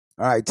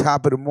All right,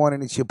 top of the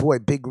morning. It's your boy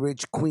Big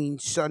Rich Queen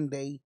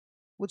Sunday.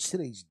 What's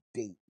today's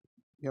date?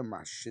 Get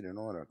my shit in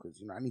order,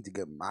 because I need to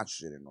get my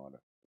shit in order.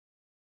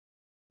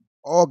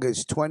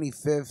 August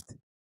 25th.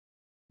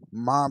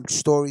 Mob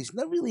stories.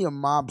 Not really a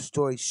mob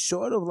story.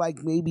 Sort of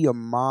like maybe a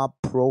mob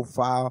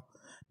profile.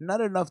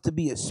 Not enough to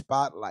be a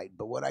spotlight.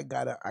 But what I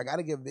gotta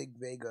get Vic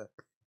Vega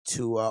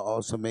to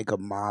also make a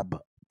mob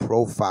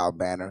profile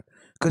banner,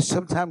 because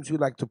sometimes we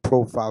like to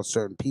profile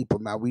certain people.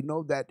 Now we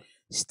know that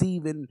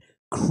Stephen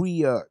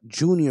Crea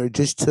Jr.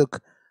 just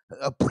took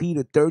a plea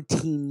to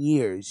 13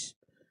 years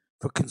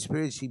for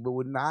conspiracy, but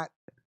would not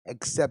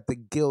accept the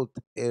guilt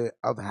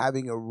of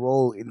having a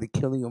role in the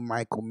killing of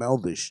Michael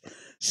Meldish.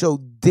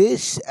 So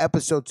this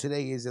episode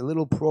today is a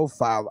little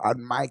profile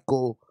on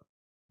Michael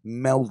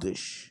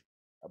Meldish,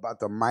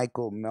 about the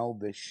Michael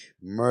Meldish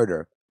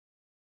murder.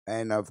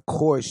 And of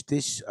course,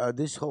 this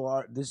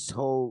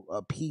whole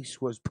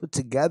piece was put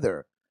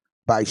together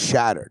by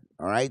Shattered.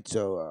 All right,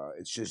 so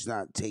it's just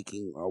not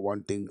taking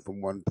one thing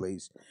from one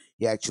place.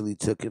 He actually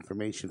took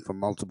information from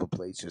multiple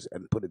places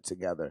and put it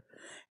together,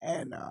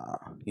 and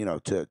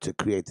to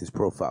create this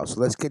profile.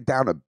 So let's get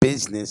down to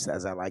business,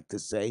 as I like to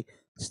say.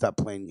 Stop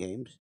playing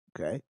games,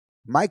 okay?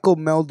 Michael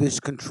Meldish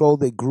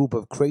controlled a group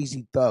of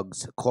crazy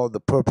thugs called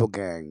the Purple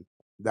Gang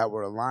that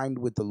were aligned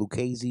with the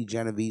Lucchese,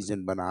 Genovese,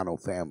 and Bonanno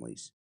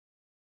families.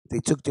 They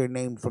took their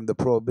name from the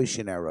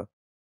Prohibition era,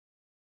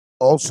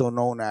 also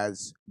known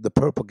as the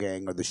Purple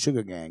Gang or the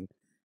Sugar Gang,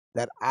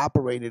 that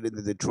operated in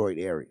the Detroit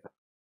area.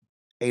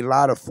 A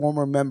lot of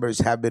former members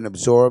have been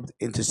absorbed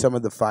into some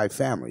of the five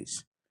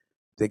families.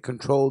 They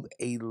controlled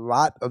a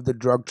lot of the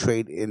drug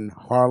trade in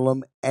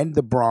Harlem and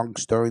the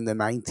Bronx during the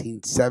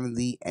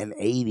 1970s and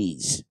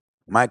 80s.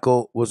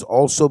 Michael was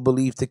also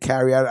believed to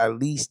carry out at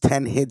least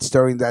 10 hits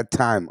during that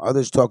time.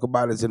 Others talk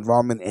about his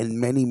involvement in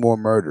many more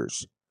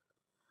murders.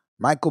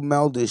 Michael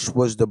Meldish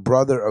was the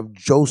brother of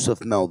Joseph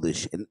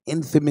Meldish, an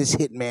infamous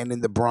hitman in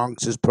the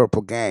Bronx's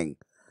Purple Gang.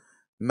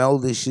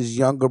 Meldish's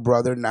younger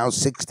brother, now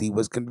 60,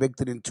 was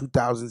convicted in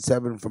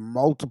 2007 for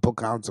multiple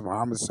counts of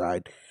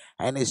homicide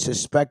and is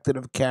suspected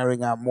of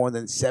carrying out more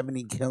than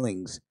 70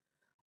 killings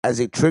as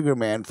a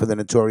triggerman for the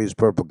notorious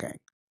Purple Gang.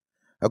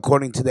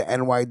 According to the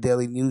NY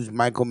Daily News,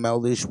 Michael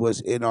Meldish was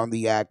in on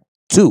the act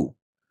too.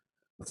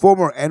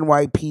 Former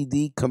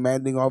NYPD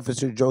commanding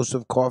officer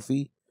Joseph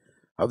Coffey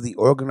of the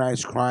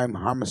Organized Crime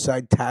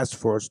Homicide Task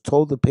Force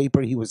told the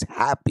paper he was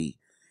happy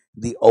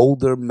the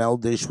older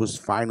Meldish was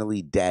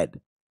finally dead.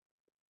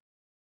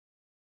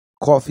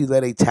 Coffey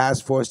led a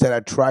task force that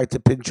had tried to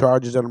pin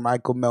charges on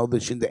Michael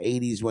Meldish in the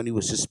 80s when he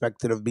was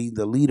suspected of being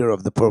the leader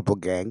of the Purple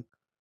Gang.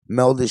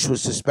 Meldish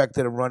was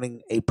suspected of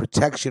running a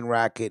protection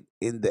racket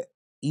in the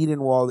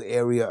Edenwald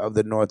area of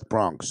the North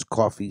Bronx,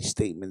 Coffey's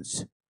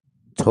statements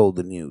told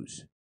the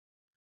news.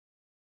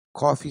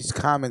 Coffey's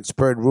comments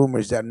spurred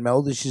rumors that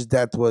Meldish's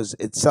death was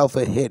itself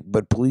a hit,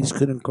 but police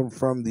couldn't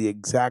confirm the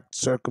exact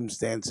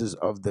circumstances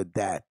of the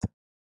death.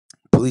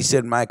 Police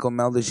said Michael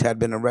Meldish had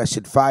been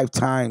arrested 5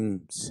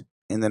 times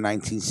in the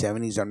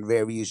 1970s on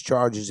various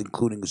charges,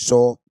 including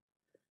assault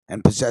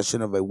and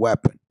possession of a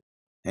weapon,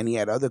 and he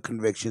had other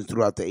convictions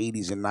throughout the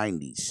 80s and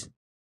 90s.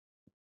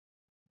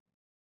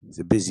 He's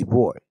a busy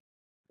boy.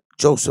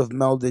 Joseph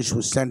Meldish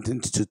was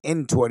sentenced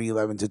in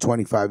 2011 to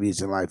 25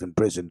 years in life in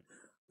prison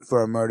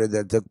for a murder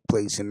that took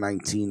place in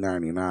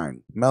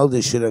 1999.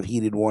 Meldish should have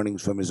heeded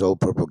warnings from his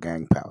old Purple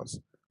Gang pals.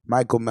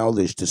 Michael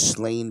Meldish, the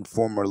slain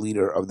former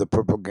leader of the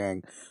Purple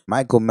Gang,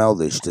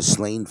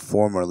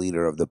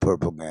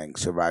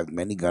 survived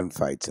many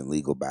gunfights and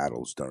legal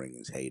battles during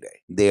his heyday.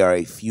 There are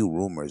a few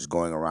rumors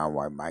going around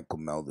why Michael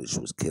Meldish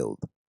was killed.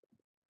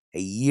 A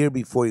year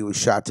before he was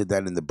shot to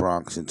death in the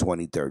Bronx in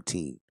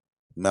 2013,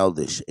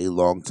 Meldish, a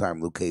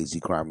longtime Lucchese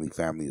crime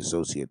family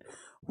associate,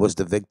 was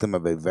the victim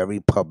of a very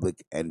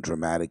public and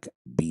dramatic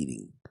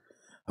beating.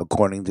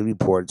 According to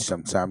reports,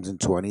 sometimes in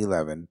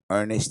 2011,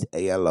 Ernest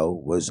Aiello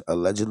was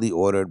allegedly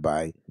ordered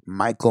by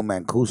Michael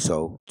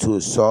Mancuso to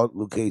assault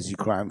Lucchese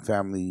crime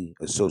family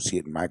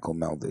associate Michael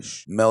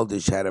Meldish.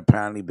 Meldish had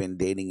apparently been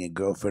dating a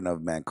girlfriend of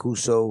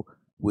Mancuso,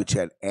 which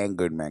had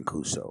angered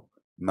Mancuso.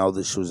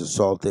 Meldish was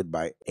assaulted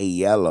by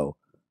Aiello,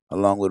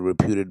 along with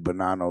reputed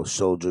Bonanno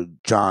soldier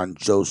John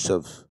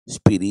Joseph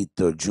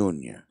Spirito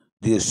Jr.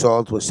 The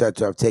assault was said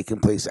to have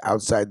taken place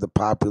outside the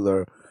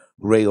popular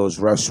Rayo's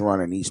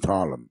restaurant in East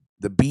Harlem.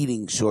 The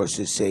beating,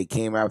 sources say,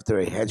 came after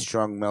a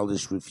headstrong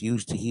Meldish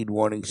refused to heed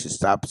warnings to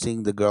stop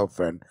seeing the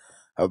girlfriend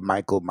of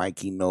Michael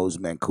Mikey Nose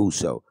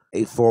Mancuso,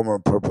 a former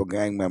Purple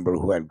Gang member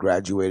who had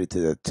graduated to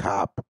the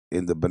top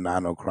in the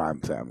Bonanno crime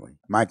family.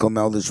 Michael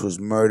Meldish was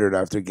murdered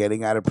after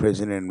getting out of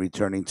prison and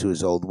returning to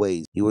his old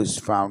ways. He was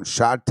found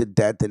shot to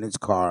death in his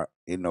car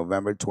in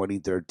November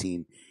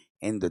 2013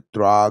 in the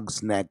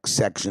Throgs Neck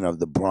section of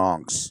the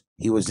Bronx.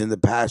 He was in the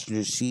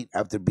passenger seat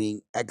after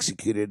being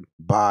executed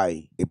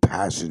by a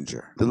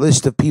passenger. The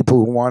list of people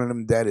who wanted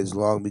him dead is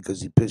long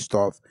because he pissed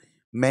off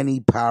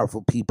many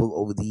powerful people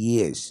over the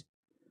years.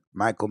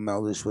 Michael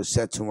Meldish was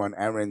set to run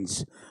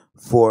errands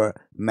for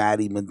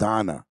Maddie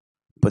Madonna,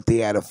 but they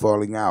had a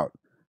falling out.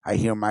 I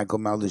hear Michael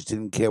Meldish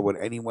didn't care what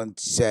anyone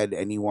said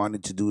and he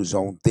wanted to do his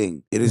own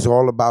thing. It is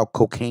all about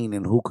cocaine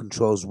and who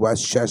controls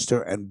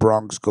Westchester and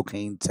Bronx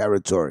cocaine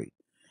territory.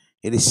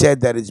 It is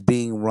said that it's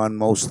being run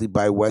mostly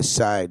by West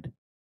Side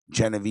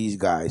Genovese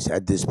guys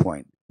at this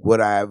point.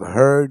 What I have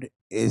heard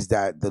is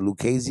that the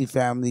Lucchese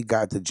family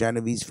got the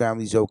Genovese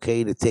family's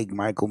okay to take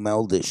Michael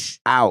Meldish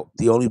out.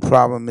 The only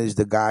problem is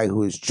the guy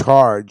who is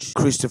charged,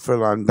 Christopher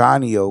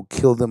Londanio,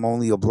 killed him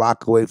only a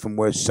block away from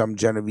where some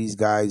Genovese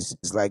guys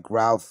like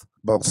Ralph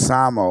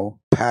Balsamo,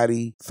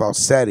 Patty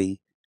Falsetti,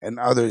 and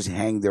others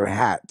hang their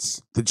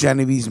hats. The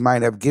Genovese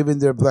might have given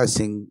their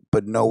blessing,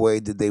 but no way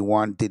did they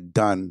want it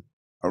done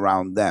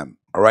around them.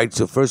 All right,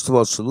 so first of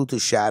all, salute to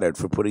Shattered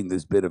for putting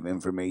this bit of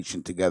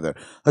information together.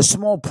 A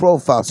small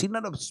profile, see,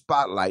 not a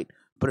spotlight,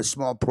 but a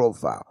small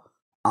profile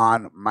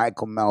on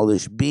Michael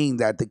Meldish, being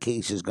that the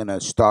case is going to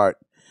start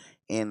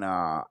in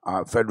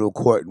federal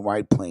court in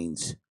White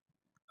Plains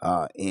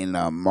in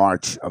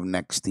March of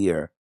next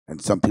year.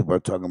 And some people are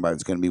talking about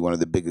it's going to be one of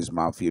the biggest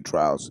mafia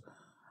trials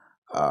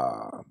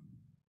uh,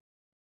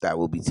 that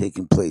will be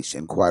taking place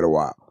in quite a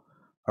while.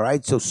 All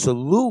right, so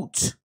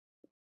salute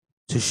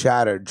to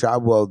Shattered.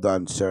 Job well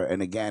done, sir.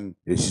 And again,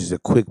 this is a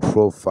quick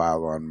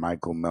profile on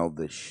Michael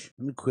Meldish.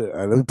 Let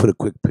me put a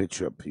quick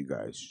picture up for you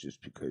guys,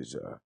 just because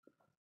I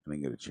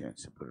didn't get a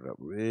chance to put it up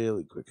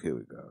really quick. Here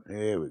we go.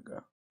 Here we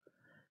go.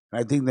 And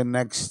I think the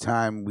next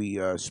time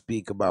we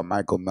speak about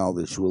Michael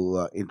Meldish,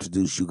 we'll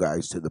introduce you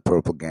guys to the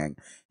Purple Gang,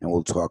 and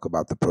we'll talk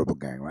about the Purple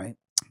Gang, right?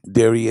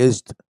 There he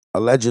is,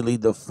 allegedly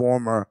the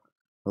former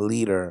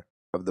leader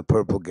of the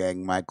Purple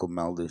Gang, Michael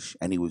Meldish,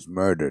 and he was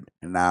murdered.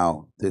 And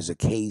now there's a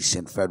case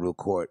in federal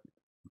court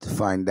to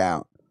find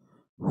out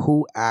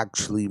who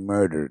actually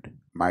murdered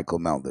Michael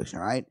Meldish,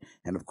 all right?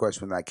 And of course,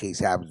 when that case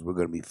happens, we're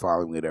going to be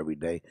following it every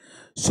day.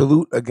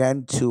 Salute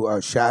again to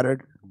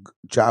Shattered.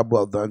 Job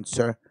well done,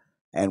 sir.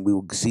 And we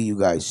will see you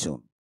guys soon.